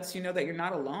 it lets you know that you're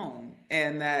not alone,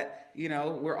 and that,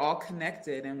 we're all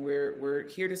connected and we're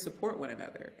here to support one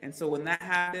another. And so when that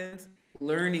happens,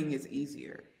 learning is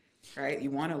easier, right? You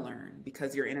want to learn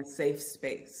because you're in a safe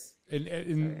space.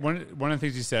 And one of the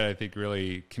things you said, I think,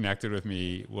 really connected with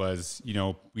me was,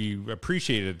 we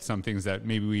appreciated some things that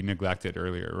maybe we neglected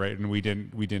earlier, right? And we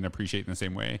didn't appreciate in the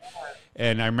same way.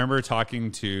 And I remember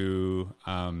talking to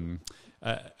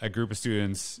a group of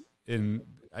students I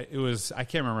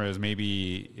can't remember, it was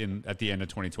maybe at the end of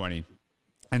 2020,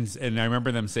 and I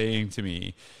remember them saying to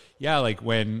me, yeah, like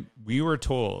when we were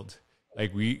told,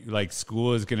 like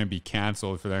school is going to be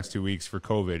canceled for the next 2 weeks for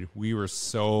COVID, we were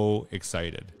so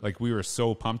excited. Like we were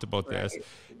so pumped about this.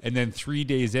 And then 3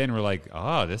 days in, we're like,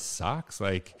 oh, this sucks.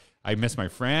 Like I miss my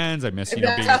friends. I miss, being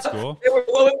at school. They were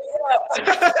blowing me up.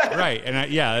 Right. And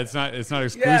it's not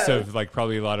exclusive. Yes. Like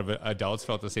probably a lot of adults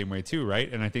felt the same way too. Right.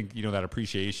 And I think, that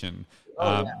appreciation,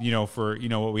 for,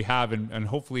 what we have, and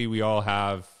hopefully we all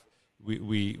have,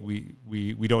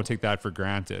 we don't take that for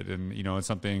granted. And, it's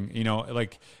something, and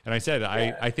I said,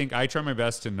 I think I try my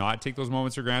best to not take those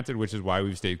moments for granted, which is why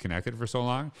we've stayed connected for so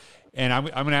long. And I'm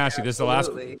going to ask you, this is the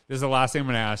last thing I'm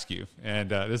going to ask you. And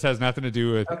this has nothing to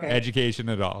do with education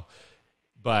at all,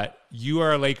 but you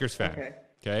are a Lakers fan.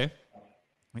 Okay.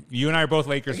 You and I are both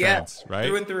Lakers fans, right?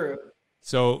 Through and through.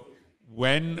 So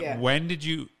when did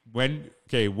you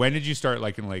start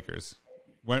liking Lakers?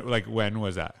 When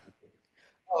was that?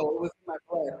 Oh, it was my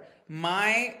blood.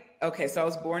 So I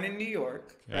was born in New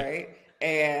York, right?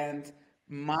 And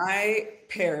my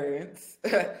parents,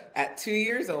 at 2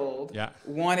 years old,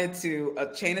 wanted to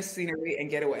change of scenery and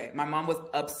get away. My mom was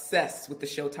obsessed with the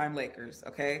Showtime Lakers,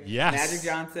 okay? Yes. Magic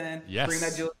Johnson, Kareem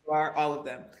Abdul-Jabbar, all of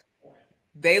them.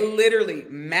 They literally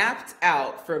mapped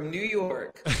out from New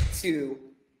York to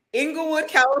Inglewood,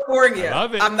 California. I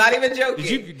love it. I'm not even joking.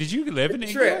 Did you live in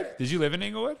Inglewood? Did you live in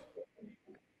Inglewood?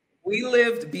 We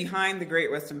lived behind the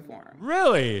Great Western Forum.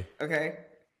 Really? Okay.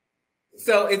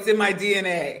 So it's in my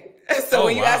DNA. So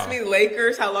when you ask me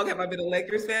Lakers, how long have I been a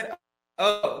Lakers fan?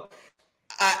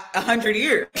 100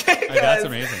 years. That's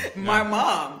amazing. My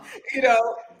mom,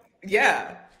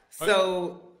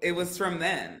 So it was from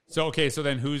then. So, so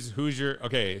then who's your,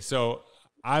 so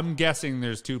I'm guessing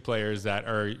there's two players that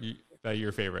are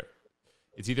your favorite.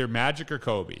 It's either Magic or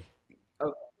Kobe.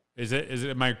 Okay. Is it,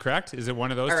 am I correct? Is it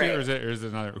one of those two, or is it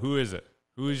another? Who is it?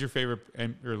 Who is your favorite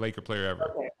or Laker player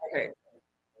ever? Okay.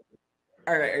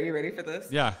 All right. Are you ready for this?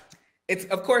 Yeah. It's,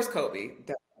 of course, Kobe.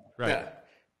 Right.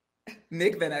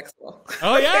 Nick Van Exel.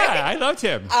 Oh, yeah. I loved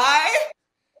him. I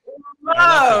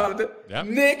loved Yep.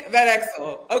 Nick Van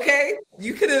Exel. Okay,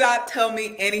 you could not tell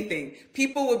me anything.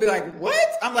 People would be like,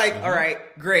 "What?" I'm like, "All right,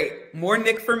 great, more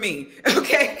Nick for me."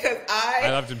 Okay, because I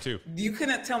loved him too. You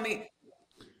couldn't tell me.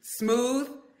 Smooth,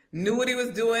 knew what he was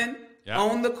doing, Yeah.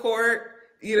 owned the court,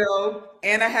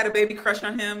 and I had a baby crush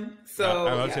on him. So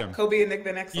I loved him. Kobe and Nick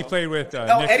Van Exel. He played with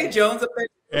Eddie Jones up there.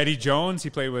 Eddie Jones. They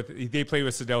played with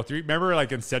Sedell 3. Remember,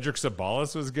 like, and Cedric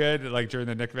Sabalas was good, like during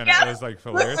the Nick Van Exel. It was like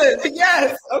hilarious. Listen,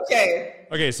 yes.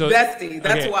 Okay, so bestie.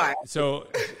 That's why. So,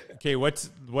 okay, what's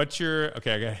your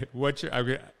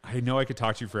I know I could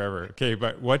talk to you forever. Okay,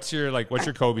 but what's your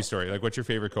Kobe story? Like, what's your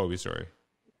favorite Kobe story?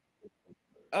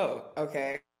 Oh,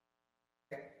 okay.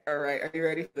 All right. Are you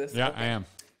ready for this? Yeah, okay. I am.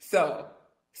 So,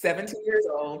 17 years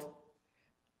old.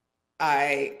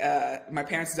 My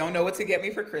parents don't know what to get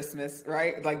me for Christmas,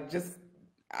 right?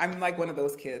 I'm like one of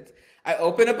those kids. I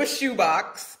open up a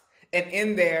shoebox, and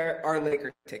in there are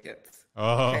Laker tickets.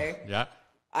 Oh, okay? Yeah.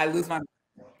 I lose my mind,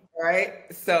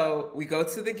 right? So we go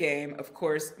to the game. Of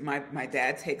course, my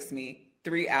dad takes me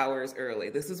 3 hours early.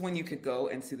 This is when you could go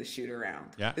and see the shoot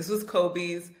around. Yeah. This was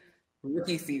Kobe's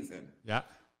rookie season. Yeah.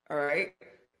 All right.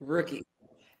 Rookie.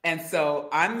 And so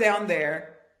I'm down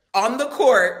there on the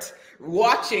court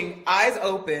watching, eyes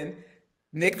open,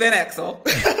 Nick Van Exel,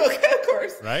 of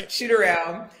course, right? Shoot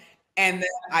around. And then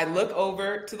I look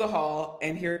over to the hall,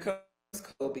 and here comes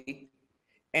Kobe,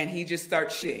 and he just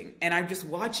starts shooting. And I'm just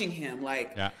watching him,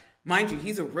 mind you,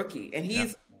 he's a rookie, and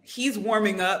he's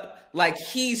warming up like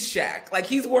he's Shaq. Like,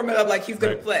 he's warming up like he's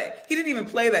going to play. He didn't even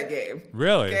play that game.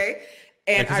 Really? Okay.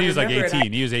 And because he was like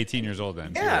 18. He was 18 years old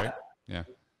then. Yeah. Too, right? Yeah.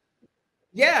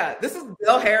 Yeah, this is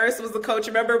Bill Harris was the coach.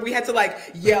 Remember, we had to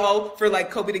yell for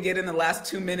Kobe to get in the last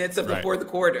 2 minutes of the fourth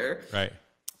quarter. Right.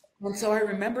 And so I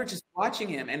remember just watching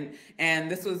him,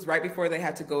 and this was right before they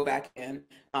had to go back in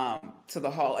to the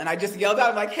hall. And I just yelled out,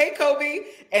 I'm like, "Hey, Kobe!"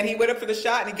 And he went up for the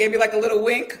shot, and he gave me a little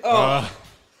wink. Oh,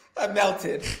 I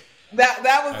melted. That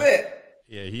was it.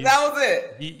 Yeah, that was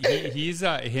it. He's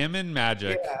him and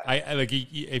Magic. Yeah.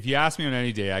 If you ask me on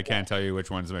any day, I can't tell you which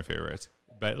one's my favorite.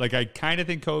 But I kind of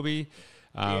think Kobe.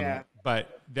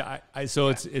 But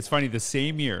it's funny. The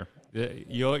same year,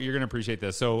 you're gonna appreciate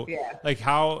this. So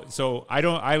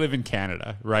I live in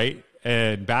Canada, right?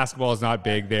 And basketball is not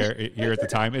big here at the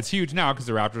time. It's huge now because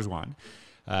the Raptors won.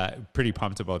 Pretty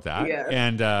pumped about that.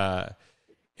 Yeah.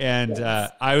 And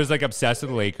I was obsessed with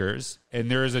the Lakers. And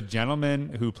there is a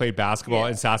gentleman who played basketball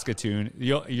in Saskatoon.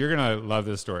 You're gonna love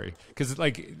this story because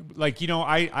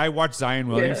I watched Zion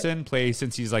Williamson play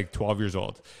since he's 12 years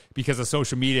old because of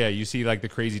social media. You see the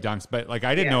crazy dunks, but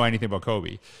I didn't know anything about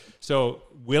Kobe. So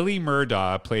Willie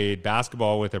Murdaugh played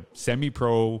basketball with a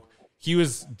semi-pro. He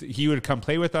would come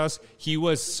play with us. He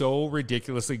was so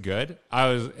ridiculously good.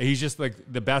 He's just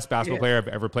the best basketball player I've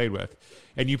ever played with.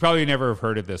 And you probably never have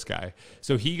heard of this guy.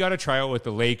 So he got a tryout with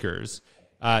the Lakers.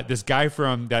 This guy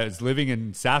that is living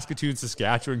in Saskatoon,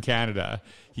 Saskatchewan, Canada.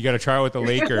 He got a tryout with the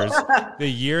Lakers the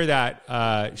year that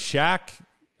Shaq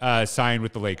signed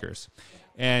with the Lakers.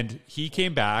 And he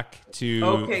came back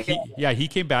to he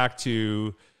came back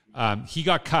to he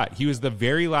got cut. He was the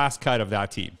very last cut of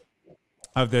that team.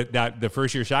 Of the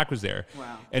first year Shaq was there.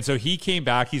 Wow. And so he came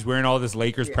back, he's wearing all this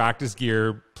Lakers practice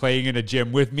gear, playing in a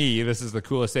gym with me. This is the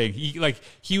coolest thing.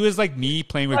 He was like me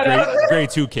playing with grade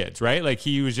 2 kids, right?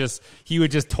 He would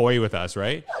just toy with us,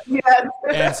 right? Yes.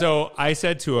 And so I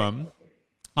said to him,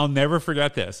 I'll never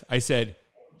forget this. I said,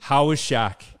 "How is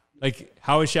Shaq?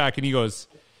 How is Shaq?" And he goes,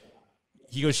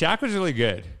 "Shaq was really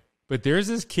good, but there's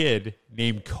this kid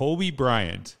named Kobe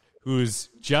Bryant who's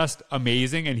just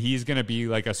amazing, and he's going to be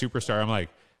a superstar." I'm like,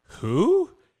 "Who?"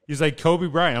 He's like, "Kobe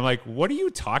Bryant." I'm like, "What are you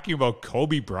talking about,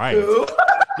 Kobe Bryant?" Who?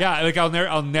 Yeah,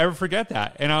 I'll never forget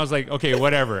that. And I was like, "Okay,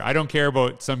 whatever. I don't care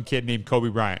about some kid named Kobe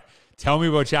Bryant. Tell me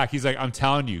about Shaq." He's like, "I'm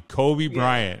telling you, Kobe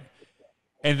Bryant."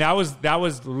 And that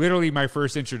was literally my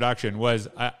first introduction.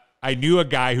 I knew a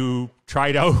guy who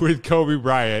tried out with Kobe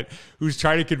Bryant, who's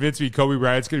trying to convince me Kobe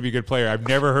Bryant's going to be a good player. I've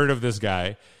never heard of this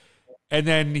guy. And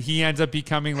then he ends up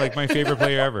becoming my favorite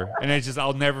player ever. And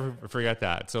I'll never forget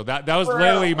that. So that was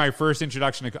literally my first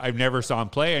introduction. I never saw him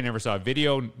play. I never saw a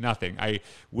video, nothing.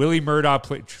 Willie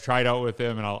Murdaugh tried out with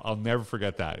him, and I'll never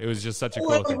forget that. It was just such a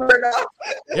cool thing.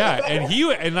 Yeah.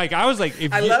 And I was like,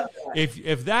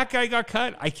 if that guy got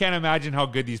cut, I can't imagine how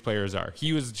good these players are.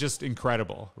 He was just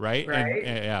incredible. Right. Right.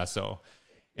 And yeah. So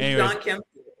anyways, John Kemp.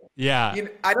 Yeah.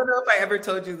 I don't know if I ever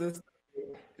told you this.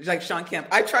 Sean Kemp.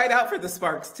 I tried out for the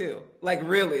Sparks too.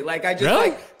 Really. I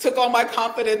just took all my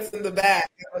confidence in the bag.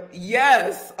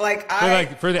 Yes.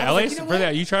 For the LA,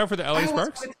 you tried out for the LA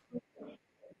Sparks?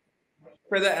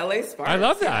 For the LA Sparks. I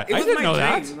love that. I didn't know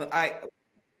that.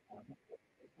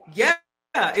 Yeah.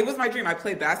 Yeah, it was my dream. I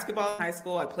played basketball in high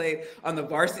school. I played on the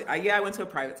varsity. Yeah, I went to a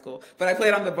private school, but I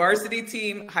played on the varsity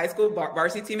team, high school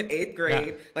varsity team in eighth grade.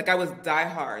 Yeah. Like I was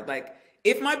diehard. Like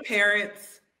if my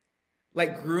parents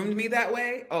like groomed me that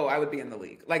way, oh, I would be in the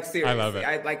league. Like I love seriously,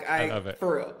 it. I love it.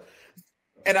 for real.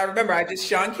 And I remember I just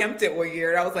Sean Kemped it one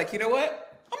year, and I was like, you know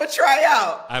what? I'm gonna try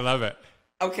out. I love it.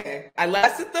 Okay, I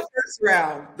lasted the first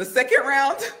round. The second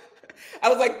round, I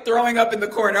was like throwing up in the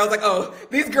corner. I was like, oh,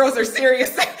 these girls are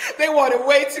serious. They wanted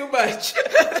way too much.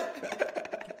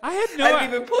 I didn't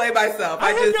even play myself.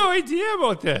 I had no idea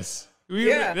about this.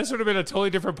 This would have been a totally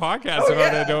different podcast if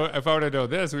I would have known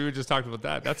this. We would just talked about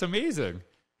that. That's amazing.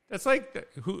 That's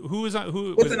like who was on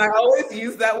who? Listen, I always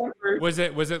use that one for. Was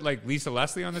it like Lisa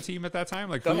Leslie on the team at that time?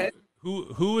 Like Go ahead.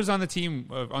 who was on the team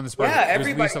on the Spartans? Yeah, It was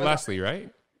everybody Lisa was. Leslie,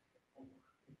 right?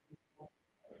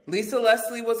 Lisa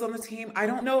Leslie was on the team. I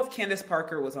don't know if Candace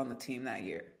Parker was on the team that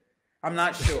year. I'm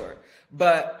not sure,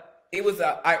 but it was.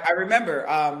 I remember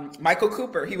Michael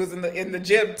Cooper. He was in the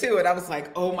gym too, and I was like,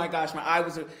 oh my gosh, my eye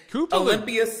was. Cooper.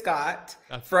 Olympia Scott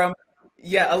from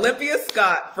Olympia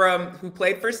Scott who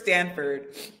played for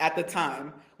Stanford at the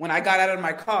time. When I got out of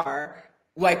my car,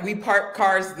 like we parked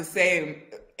cars the same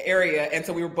area, and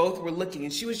so we were looking,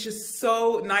 and she was just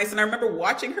so nice. And I remember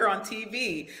watching her on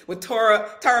TV with Tara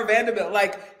Vanderbilt.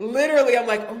 Like literally, I'm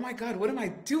like, oh my God, what am I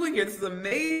doing here? This is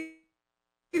amazing.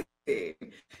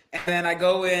 And then I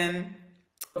go in,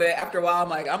 but after a while, I'm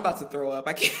like, I'm about to throw up.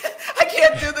 I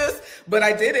can't do this. But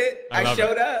I did it. I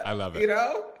showed up. I love it. You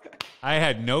know? I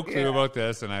had no clue about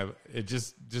this, and it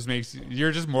just makes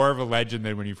you're just more of a legend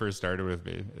than when you first started with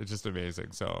me. It's just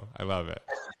amazing. So I love it.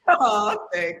 Oh,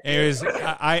 thank you. Anyways,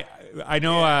 I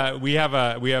know we have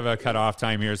a cutoff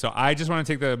time here, so I just want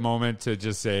to take the moment to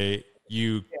just say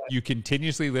you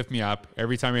continuously lift me up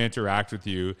every time I interact with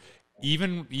you.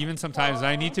 Even sometimes, and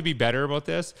I need to be better about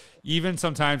this. Even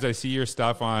sometimes I see your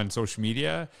stuff on social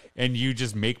media and you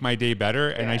just make my day better.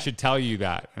 And I should tell you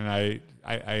that. And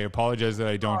I apologize that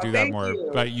I don't do that more,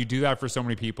 but you do that for so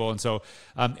many people. And so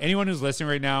anyone who's listening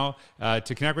right now,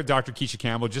 to connect with Dr. Kischa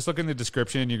Campbell, just look in the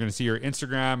description. You're going to see her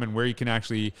Instagram and where you can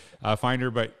actually find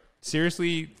her. But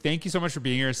seriously, thank you so much for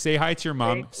being here. Say hi to your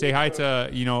mom. Say hi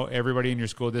to everybody in your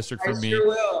school district from me. Sure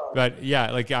will. But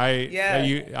yeah, like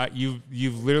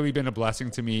you've literally been a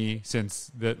blessing to me since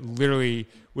literally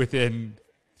within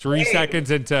 3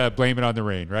 seconds into Blame It on the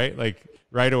Rain, right? Like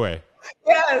right away.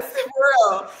 Yes,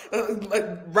 for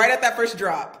real. Right at that first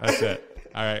drop. That's it.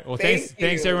 All right. Well, thanks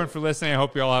everyone for listening. I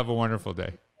hope you all have a wonderful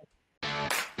day.